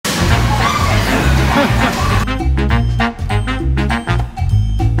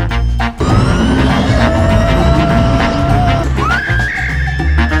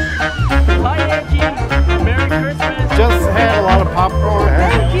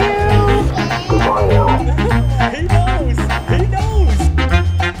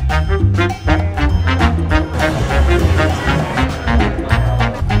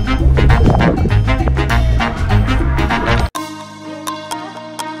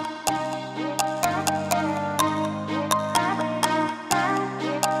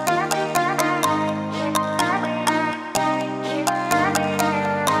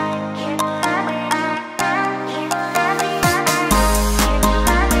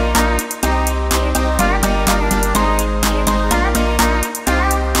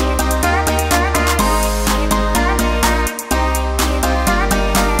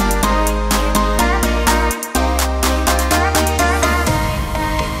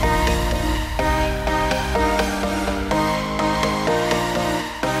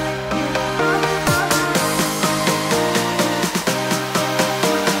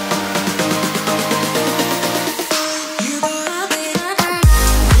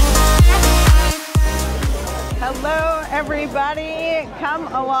everybody, come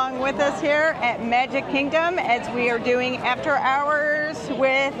along with us here at Magic Kingdom as we are doing after hours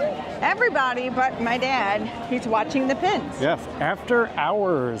with everybody but my dad. He's watching the pins. Yes, after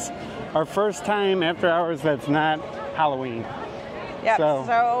hours. Our first time after hours that's not Halloween. Yep,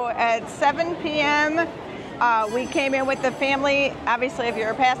 so at 7 p.m. We came in with the family. Obviously, if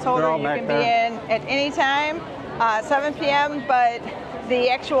you're a pass holder, you can be in at any time, 7 p.m., but the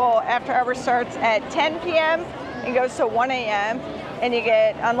actual after hours starts at 10 p.m. and goes to 1 a.m. and you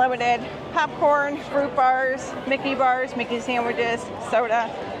get unlimited popcorn, fruit bars, Mickey sandwiches, soda.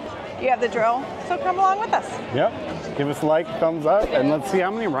 You have the drill, so come along with us. Yep, give us a like, thumbs up, and let's see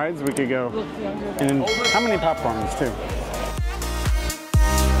how many rides we could go and how many popcorns too.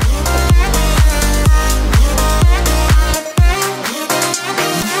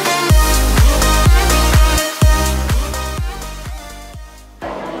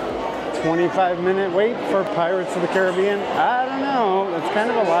 $25-minute wait for Pirates of the Caribbean. I don't know. That's kind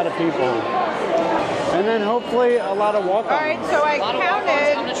of a lot of people. And then hopefully a lot of walk-ons. All right, so I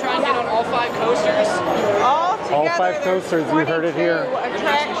counted. I'm going to try and get on all 5 coasters. All together, all 5 coasters. You heard it here.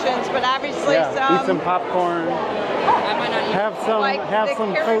 Attractions, but obviously eat some popcorn. I might not eat. Have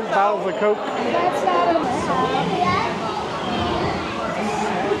some Coke, bottles of Coke. That's not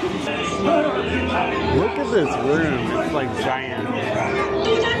Look at this room. It's like giant. Look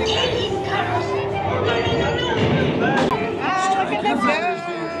at the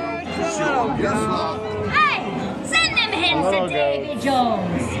goats, the little goats. Hey, send them hens to Davy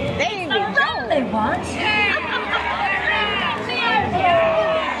Jones. Davy Jones. They want.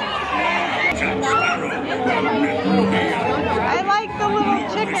 I like the little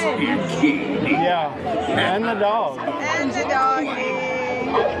chicken. Yeah, and the dog. And the doggy.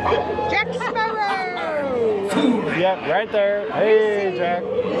 Jack Sparrow. Yep, right there. Hey, Jack.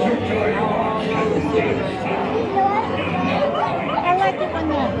 I like it when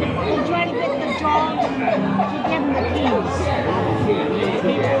they try to get the dog to give them the keys.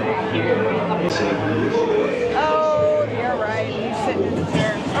 Oh, you're right. He's sitting in the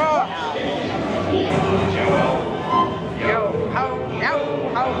chair. Oh.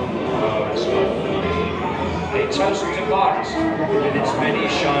 They toast to Mars with its many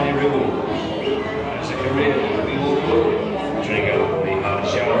shiny rewards. As a career, we will drink up the hot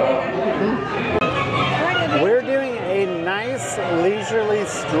shower. We're doing a nice leisurely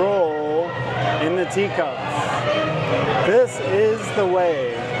stroll in the teacups. This is the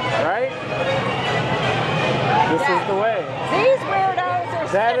way, right? This is the way. These weirdos are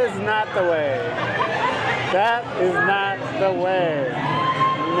That is not the way. That is not the way.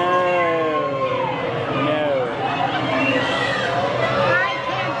 No. I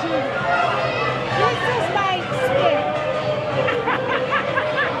can't do it. This is my spirit.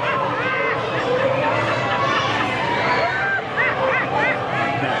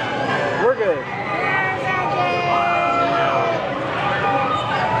 We're good.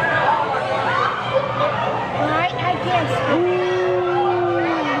 I can't speak.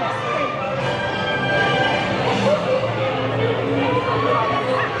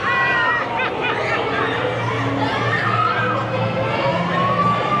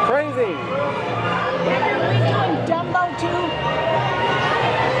 Crazy. Are we doing Dumbo too?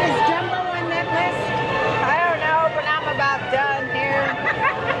 Is Dumbo on that list? I don't know, but I'm about done here.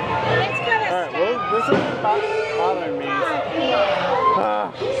 It's gonna All right, well, this is bothering me.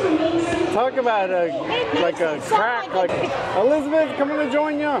 Talk about a crack. Like Elizabeth, coming to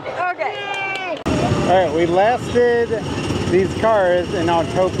join you. Okay. All right, we lasted these cars in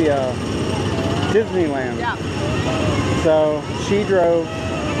Autopia, Disneyland. Yeah. So she drove.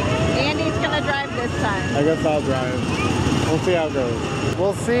 Andy's gonna drive this time. I guess I'll drive. We'll see how it goes.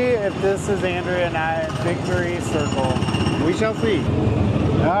 We'll see if this is Andrea and I Victory Circle. We shall see.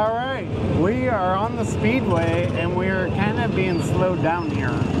 All right, we are on the Speedway and we're kind of being slowed down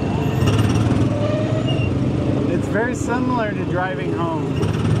here. It's very similar to driving home.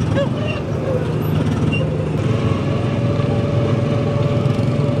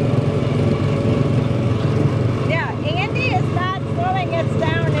 Yeah, Andy is not slowing us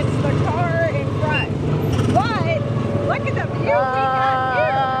down. It's the car in front. But look at the view we got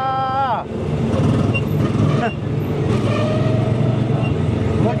here.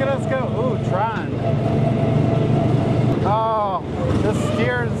 Look at us go. Ooh, Tron. Oh, this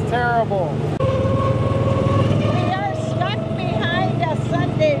steer is terrible. We are stuck behind a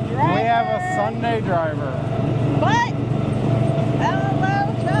Sunday driver. We have a Sunday driver. But, hello,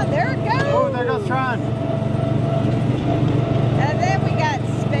 Tron. There it goes. Oh, there goes Tron. And then we got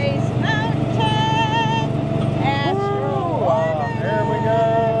Space Mountain, Astro Orbiter. Here we go.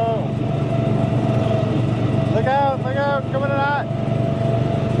 Look out, look out.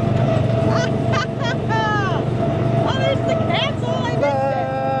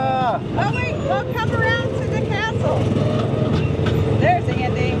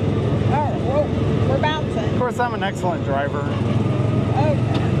 I'm an excellent driver. Okay.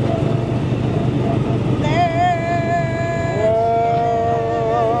 There.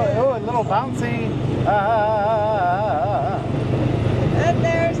 Whoa. Oh, a little bouncy. And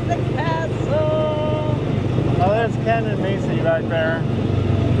there's the castle. Oh, there's Ken and Macy back there.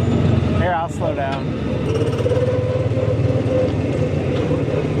 Here, I'll slow down.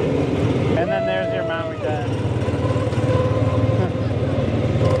 And then there's your mommy Ken.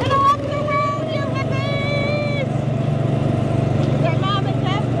 Get off the road, you hippies! Is there Mom and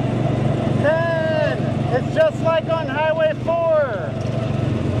Ken? Ken! It's just like on Highway 4.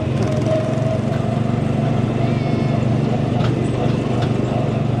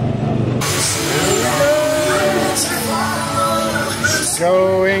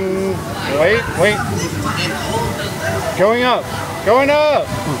 Going, wait. Going up.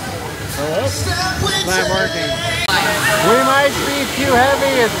 It's not working. We might be too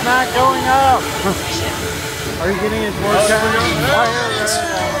heavy, it's not going up. Are you getting it more time? It's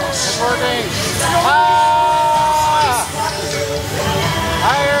working. Ah!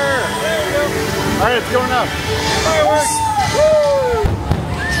 Higher. All right, it's going up. Fireworks. Woo!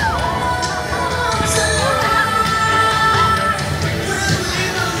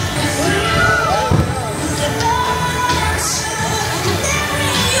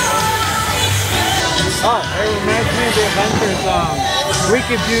 Oh, it reminds me of the Adventure song. We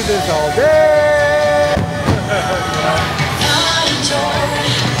could do this all day.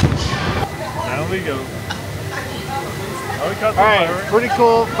 Now we go. Oh, we caught the All right, fireworks. pretty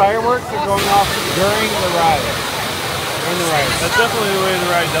cool. Fireworks are going off during the ride. That's definitely the way to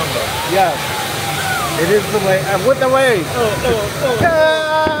ride Dumbo. Yes, it is the way. With the way.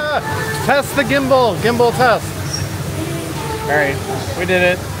 Yeah! Test the gimbal. Gimbal test. All right, we did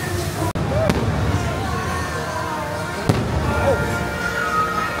it.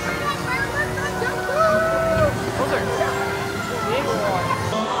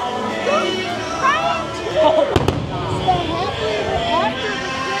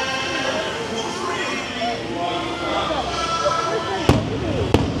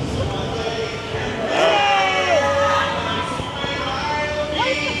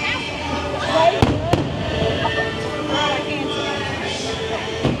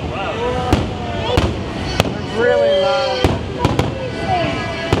 Really loud.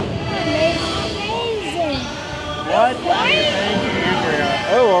 Amazing. What?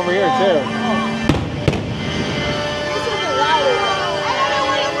 Oh, over here too.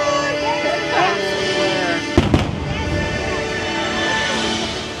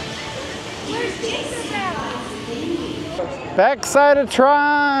 Backside of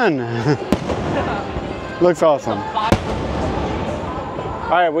Tron. Looks awesome.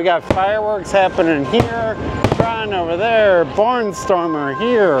 All right, we got fireworks happening here, Tron over there, Barnstormer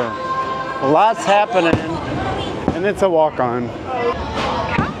here. Lots happening, and it's a walk-on.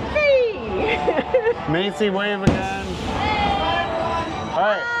 Comfy! Macy, wave again. All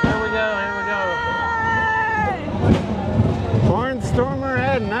right, here we go. Barnstormer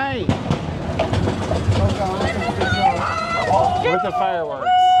at night. With the fireworks.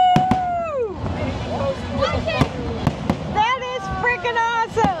 Woo! That is freaking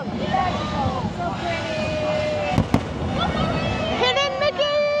awesome! Hidden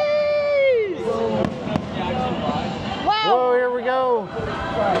Mickeys! Wow! Whoa, here we go.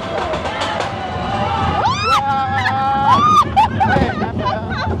 Hey, not bad.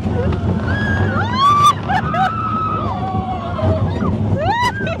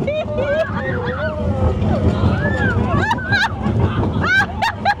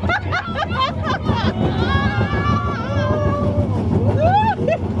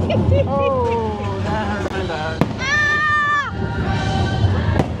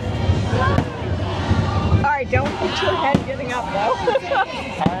 Alright, don't hit your head getting up though.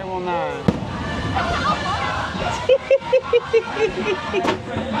 I will not.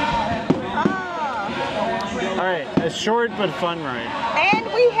 Alright, a short but fun ride. And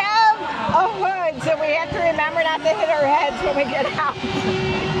we have a hood, so we have to remember not to hit our heads when we get out.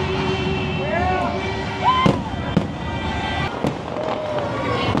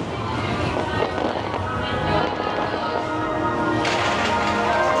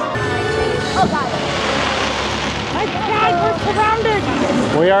 Oh God. My God, we're surrounded.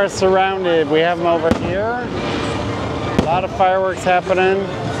 We are surrounded. We have them over here. A lot of fireworks happening.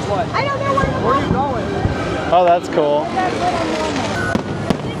 I don't know where are you going? Oh, that's cool.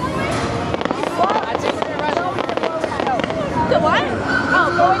 The what? Oh,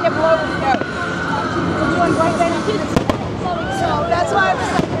 going to blow the snow. So that's why I was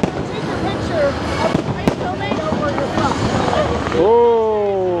like, take your picture of the filming, know where you're from.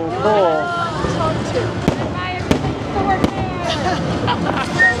 Ooh, cool. Talk to.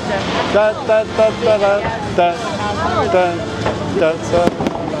 Da, da, da, da, da, da, da, da, da.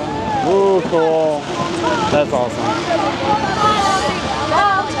 Ooh, cool. That's awesome.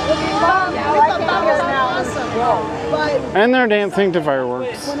 And they're dancing to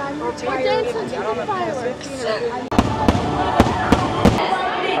fireworks.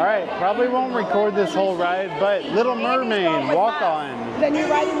 Alright, probably won't record this whole ride, but Little Mermaid, Walk-On. Then you're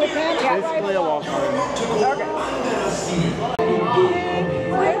riding with him? Basically a walk-on.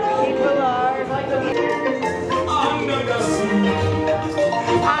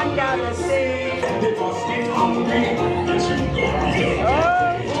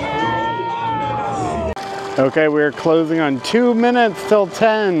 Okay, we're closing on 2 minutes till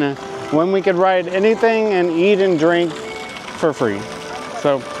 10 when we could ride anything and eat and drink for free.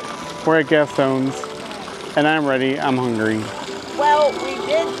 So we're at guest zones and I'm ready, I'm hungry. Well, we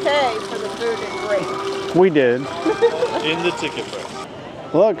did pay for the food and drink. We did. In the ticket price.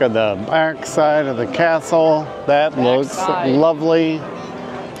 Look at the back side of the castle. That looks lovely.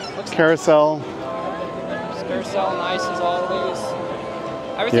 Carousel. Carousel, nice as always.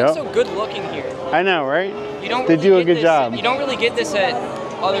 Everything's so good looking here. I know, right? You don't They really do a get good this, job. You don't really get this at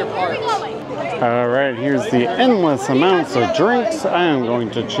other parks. All right, here's the endless amounts of drinks. I am going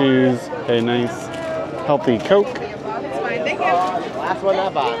to choose a nice, healthy Coke. Last one I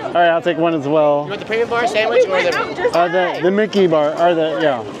bought. All right, I'll take one as well. You want the premium bar sandwich or The Mickey bar, or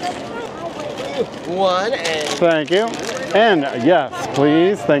yeah. one and Thank you. And yes,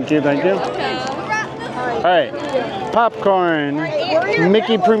 please. Thank you, thank you. All right, popcorn,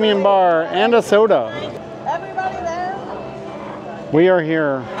 Mickey premium bar, and a soda. Everybody there? We are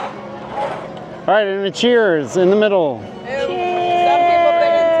here. All right, and a cheers in the middle. Some people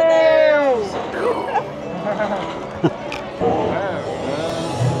been into theirs.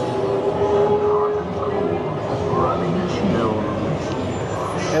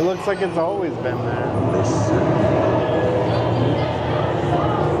 It looks like it's always been there.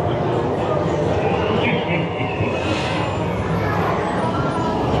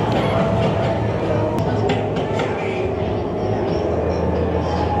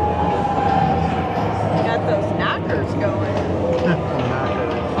 Got those knockers going.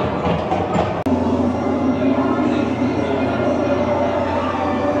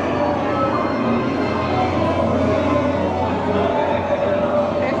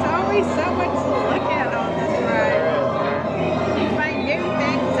 There's always so much to look at on this ride. You find new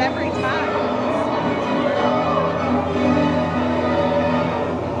things every time.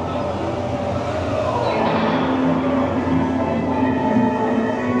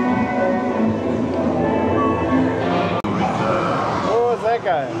 What was that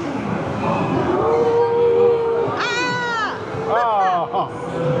guy? Oh,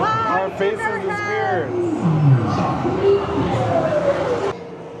 our faces and spirits.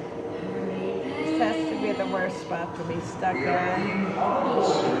 This has to be the worst spot to be stuck in.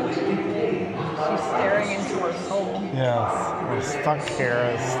 She's staring into her soul. Yes, we're stuck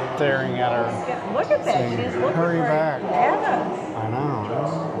here staring at her. Look at that. Saying, She's looking hurry right back. at us. I know.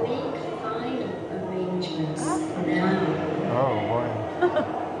 Oh boy.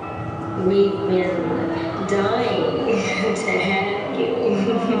 We're dying to have you.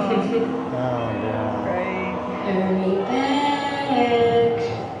 Oh yeah. Right. Hurry back.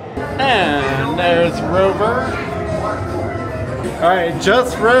 And there's Rover. Alright,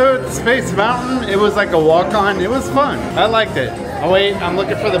 just rode Space Mountain. It was like a walk-on. It was fun. I liked it. Oh wait, I'm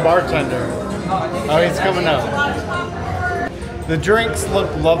looking for the bartender. Oh, he's coming up. The drinks look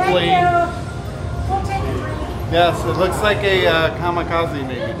lovely. Yes, it looks like a kamikaze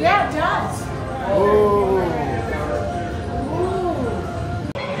maybe. Yeah, it does. Ooh.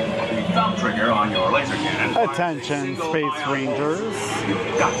 Thumb trigger on your laser cannon. Attention, Space Rangers.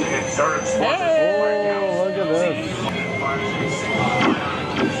 You've got to exert Oh, look at this.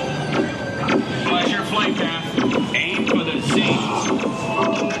 Flash your flight path. Aim for the seats.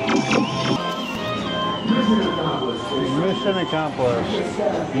 Mission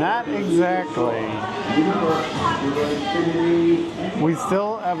accomplished. Not exactly. We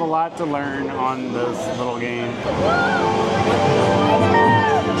still have a lot to learn on this little game.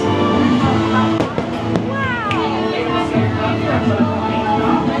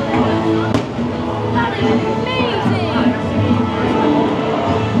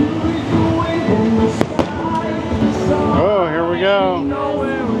 Oh, here we go.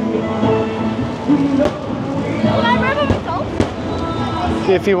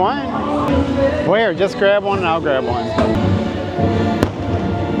 If you want. Where? Just grab one and I'll grab one.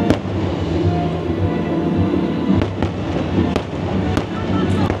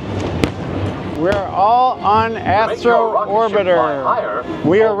 We're all on Astro Orbiter.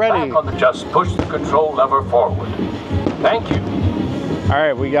 We are ready. Just push the control lever forward. Thank you. All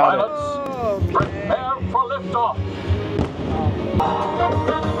right, we got it. Prepare for liftoff.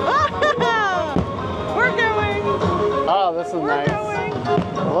 We're going. Oh, this is nice.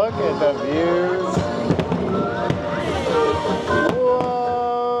 Look at the views.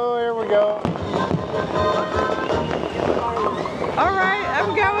 Whoa, here we go. All right,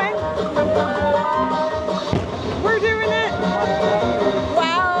 I'm going. We're doing it.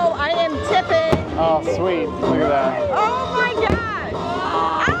 Wow, I am tipping. Oh, sweet. Look at that. Oh my gosh.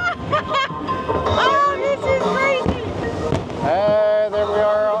 Oh, this is crazy. Hey, there we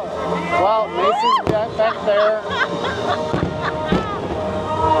are. Well, Macy's back there.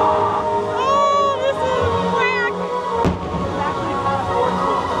 Oh, this is whack.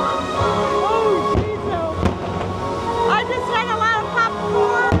 Oh, Jesus. I just had a lot of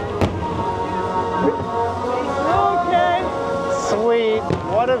popcorn. Okay. Sweet.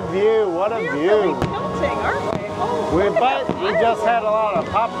 What a view. What a We're view. really tilting, aren't we? Oh, But we just had a lot of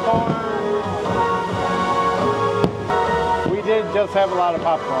popcorn. We did just have a lot of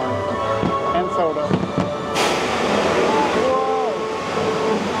popcorn and soda. Whoa.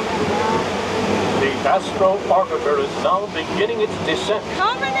 The Astro Orbiter is now beginning its descent.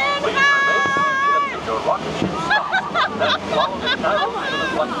 coming in Please high. remain seated until your rocket ship stops. Then follow the arrows to the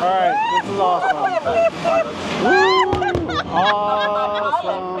flight. All right, this is awesome. Woo!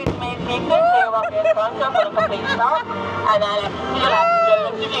 Awesome.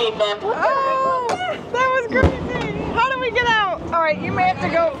 Oh, that was crazy. How do we get out? All right, you may have to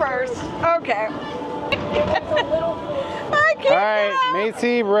go first. Okay. I can't All right, get out.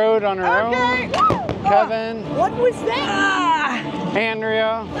 Macy rode on her Okay. own. Kevin, What was that?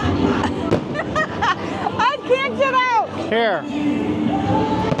 Andrea, I can't get out. here.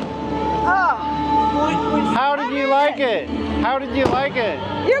 Oh, How did you like it? How did you like it?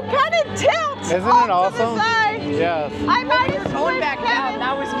 you kind of tilt. Isn't off it awesome? To the side. Yes. I might have Going switched back down, Kevin.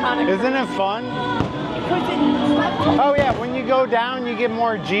 that was kind of Isn't it fun? Oh yeah, when you go down, you get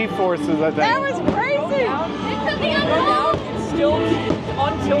more G-forces, I think. That was crazy. down. It's still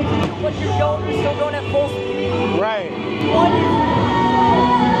untilted, but you're still going at full speed. Right.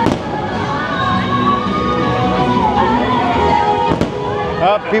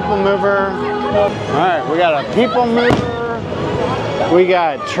 Up, people mover. All right, we got a people mover. We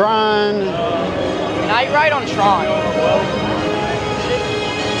got Tron. Night ride on Tron.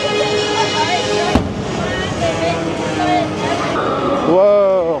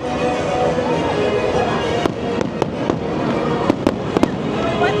 Whoa.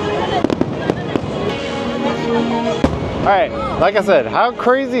 All right, like I said, how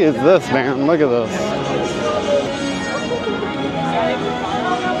crazy is this, man? Look at this.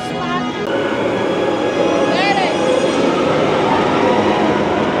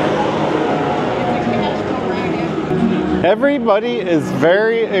 Everybody is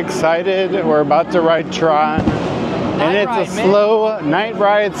very excited. We're about to ride Tron. And it's a slow night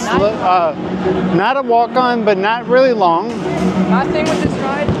ride, not a walk-on, but not really long. My thing with this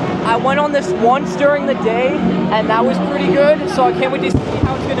ride, I went on this once during the day, and that was pretty good, so I can't wait to see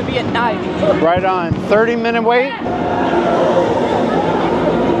how it's going to be at night. Right on, 30-minute wait.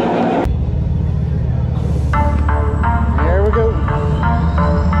 Here we go.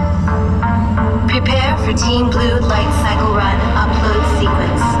 Prepare for Team Blue Light Cycle Run upload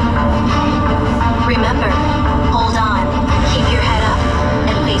sequence. Remember, hold on, keep your head up,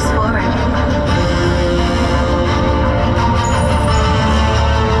 and face forward.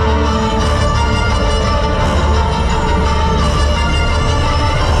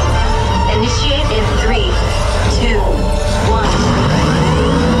 Initiate in 3, 2,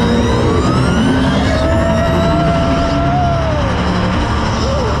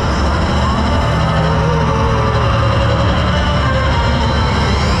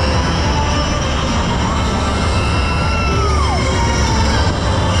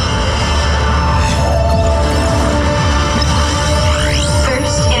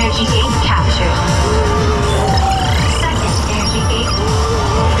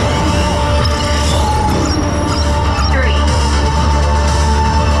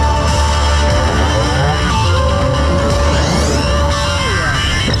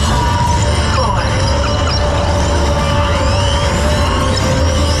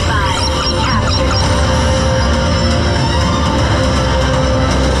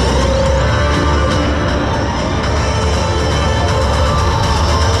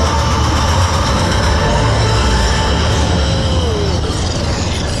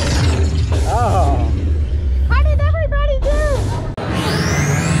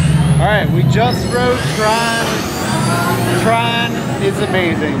 right, we just rode Tron. Tron is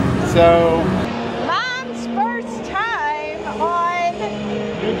amazing. So, Mom's first time on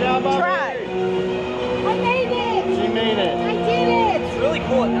good job, Tron. I made it. She made it. I did it. It's really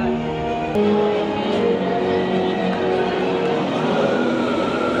cool at night.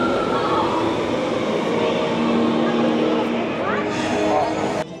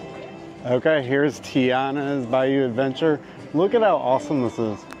 Okay, here's Tiana's Bayou Adventure. Look at how awesome this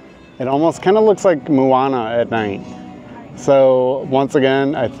is. It almost kind of looks like Moana at night. So once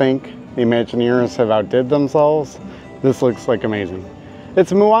again, I think the Imagineers have outdid themselves. This looks like amazing.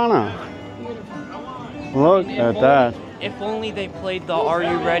 It's Moana. Look at that. If only they played the Are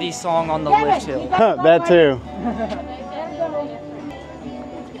You Ready song on the lift hill. That too.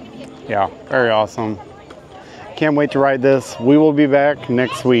 Yeah, very awesome. Can't wait to ride this. We will be back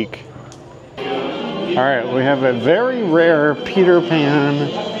next week. All right, we have a very rare Peter Pan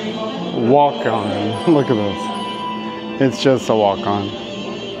walk-on. Look at this. It's just a walk-on.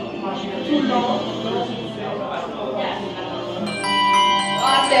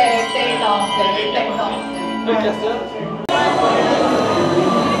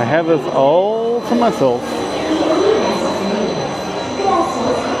 I have this all to myself.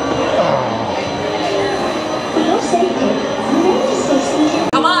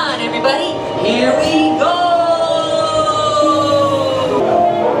 Come on, everybody. Here we go.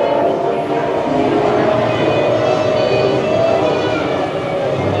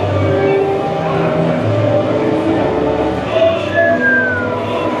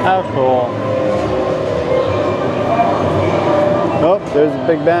 How cool. Oh, there's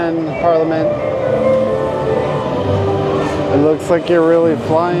Big Ben, Parliament. It looks like you're really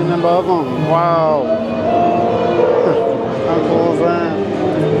flying above them. Wow. How cool is that?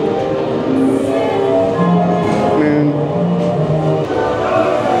 Moon.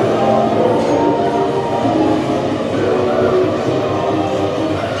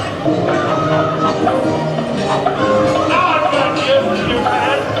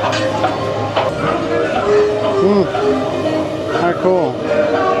 How cool.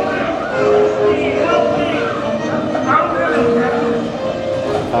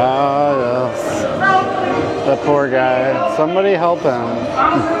 Ah, yes. That poor guy. Somebody help him.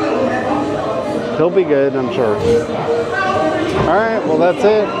 He'll be good, I'm sure. Alright, well that's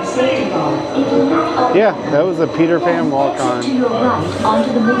it. Yeah, that was a Peter Pan walk-on. To your right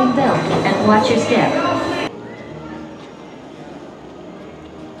onto the moving belt and watch your step.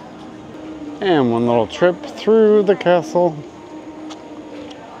 And one little trip through the castle.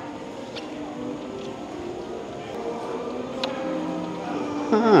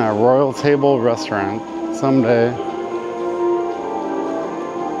 Ah, Royal Table Restaurant. Someday.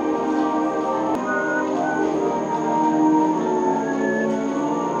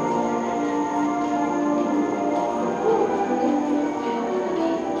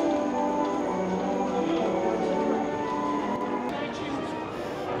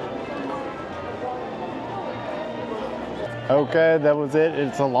 Okay, that was it.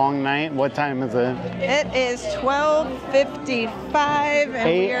 It's a long night. What time is it? It is 12:55 and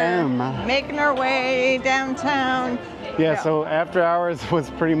we are making our way downtown. Yeah, so after hours was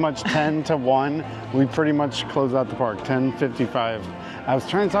pretty much 10 to 1. We pretty much closed out the park, 10:55. I was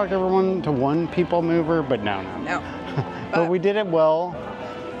trying to talk everyone to one people mover, but no. But we did it well.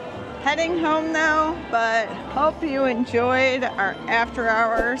 Heading home now, but hope you enjoyed our after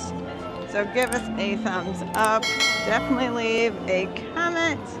hours. So give us a thumbs up. Definitely leave a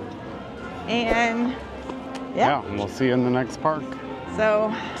comment. And yeah, we'll see you in the next park. So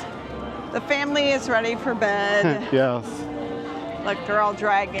the family is ready for bed. Yes. Look, they're all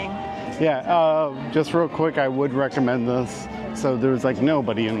dragging. Yeah, just real quick, I would recommend this. So there was like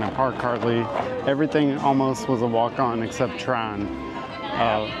nobody in the park hardly. Everything almost was a walk-on except Tron.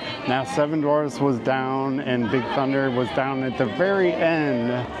 Now Seven Dwarfs was down and Big Thunder was down at the very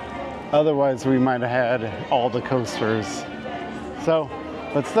end. Otherwise, we might have had all the coasters. So,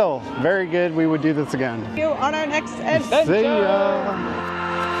 but still, very good. We would do this again. See you on our next adventure. See ya.